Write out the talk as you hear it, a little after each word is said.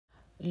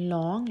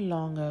Long,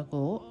 long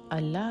ago,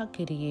 Allah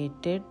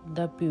created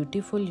the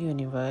beautiful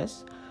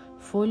universe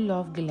full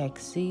of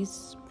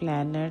galaxies,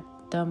 planets,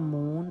 the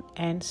moon,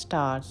 and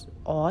stars,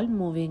 all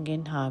moving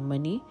in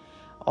harmony,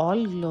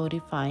 all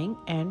glorifying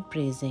and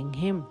praising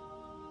Him.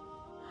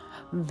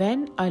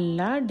 When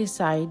Allah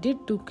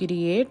decided to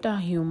create a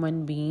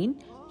human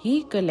being,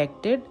 He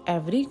collected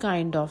every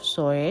kind of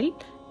soil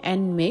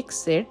and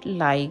mixed it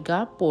like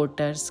a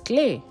potter's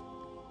clay,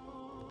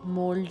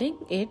 molding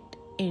it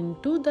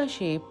into the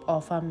shape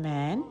of a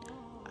man.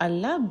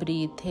 Allah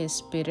breathed His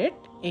spirit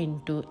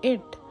into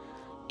it.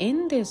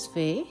 In this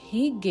way,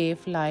 He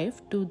gave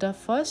life to the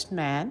first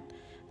man,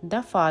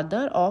 the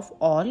father of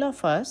all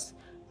of us.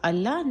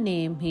 Allah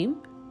named him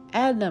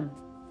Adam.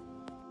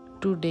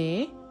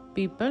 Today,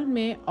 people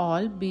may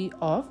all be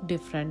of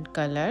different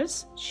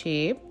colors,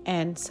 shape,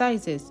 and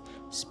sizes,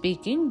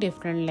 speaking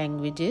different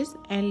languages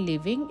and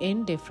living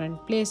in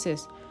different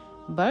places,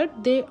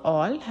 but they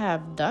all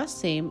have the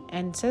same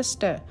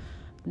ancestor,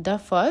 the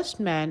first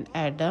man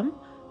Adam.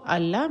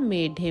 Allah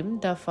made him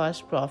the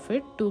first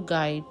prophet to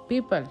guide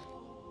people.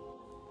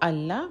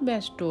 Allah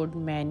bestowed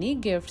many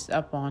gifts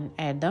upon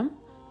Adam.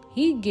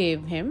 He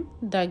gave him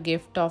the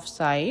gift of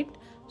sight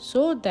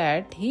so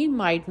that he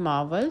might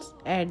marvel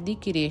at the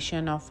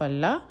creation of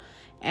Allah,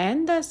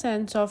 and the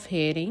sense of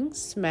hearing,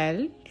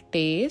 smell,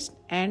 taste,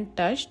 and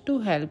touch to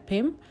help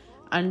him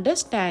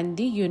understand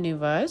the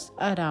universe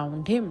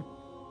around him.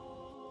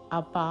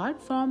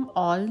 Apart from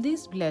all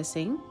these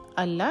blessings,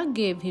 Allah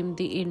gave him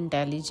the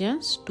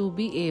intelligence to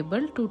be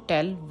able to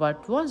tell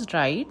what was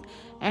right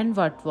and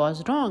what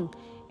was wrong,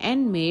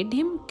 and made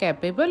him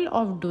capable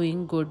of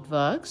doing good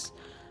works.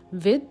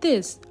 With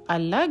this,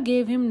 Allah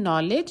gave him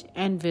knowledge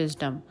and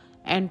wisdom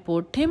and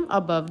put him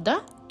above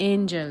the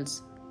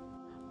angels.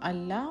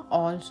 Allah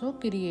also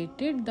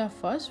created the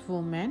first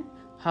woman,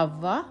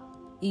 Hawa,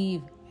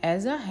 Eve,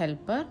 as a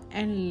helper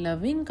and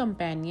loving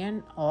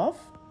companion of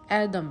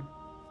Adam.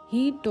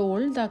 He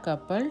told the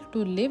couple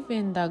to live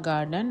in the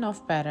garden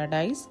of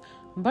paradise,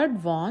 but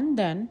warned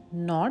them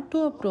not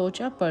to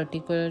approach a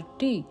particular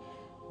tree.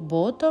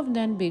 Both of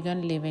them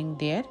began living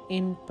there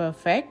in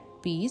perfect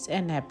peace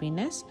and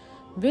happiness,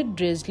 with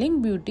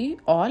drizzling beauty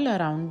all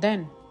around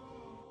them.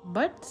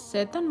 But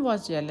Satan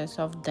was jealous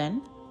of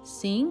them,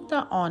 seeing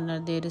the honor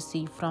they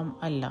received from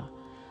Allah.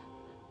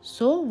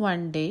 So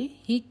one day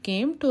he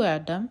came to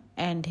Adam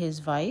and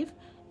his wife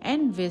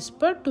and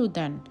whispered to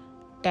them,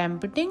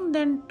 tempting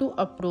them to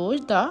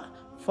approach the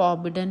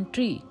forbidden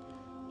tree.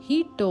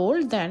 He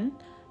told them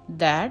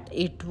that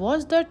it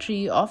was the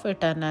tree of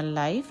eternal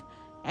life,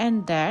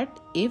 and that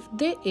if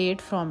they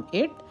ate from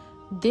it,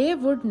 they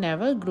would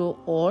never grow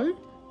old,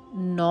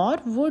 nor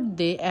would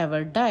they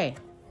ever die.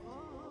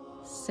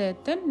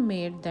 Satan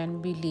made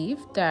them believe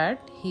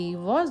that he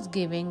was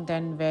giving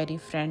them very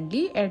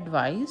friendly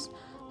advice,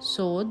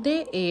 so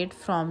they ate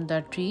from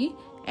the tree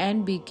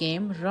and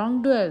became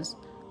wrongdoers.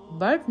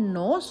 But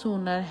no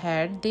sooner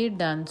had they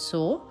done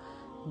so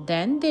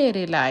than they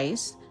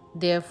realized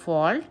their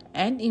fault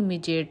and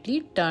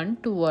immediately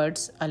turned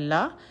towards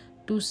Allah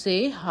to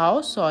say how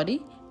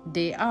sorry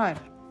they are.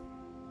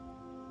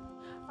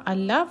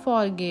 Allah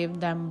forgave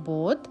them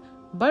both,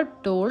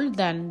 but told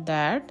them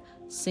that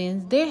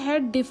since they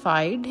had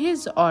defied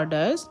His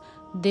orders,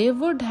 they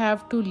would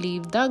have to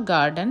leave the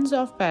gardens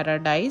of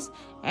paradise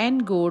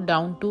and go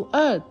down to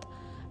earth.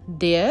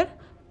 There,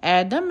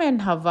 Adam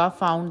and Hawa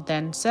found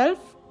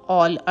themselves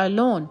all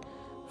alone,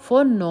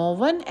 for no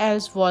one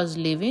else was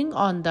living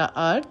on the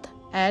earth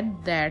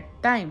at that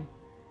time.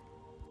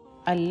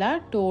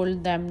 Allah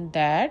told them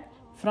that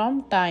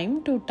from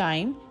time to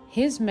time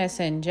His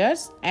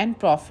messengers and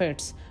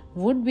prophets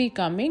would be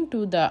coming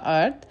to the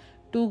earth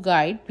to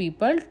guide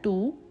people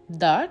to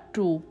the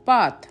true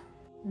path.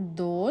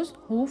 Those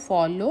who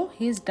follow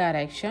His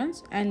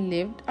directions and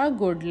lived a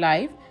good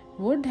life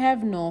would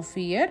have no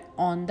fear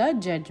on the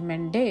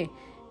judgment day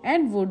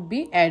and would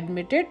be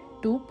admitted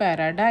to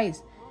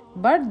paradise.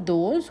 But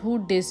those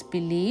who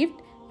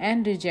disbelieved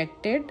and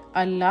rejected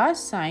Allah's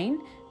sign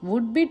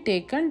would be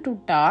taken to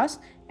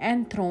task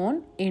and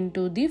thrown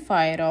into the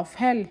fire of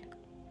hell.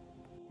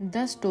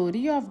 The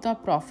story of the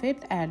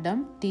Prophet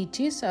Adam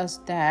teaches us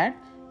that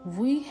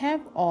we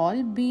have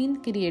all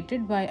been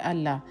created by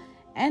Allah,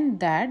 and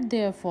that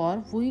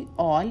therefore we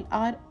all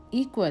are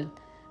equal.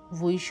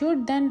 We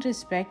should then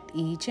respect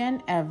each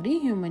and every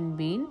human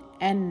being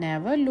and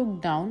never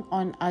look down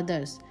on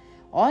others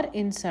or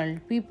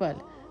insult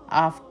people.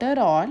 After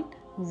all,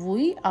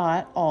 we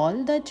are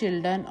all the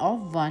children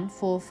of one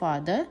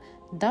forefather,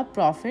 the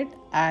Prophet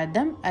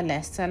Adam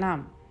alayhis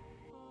salam.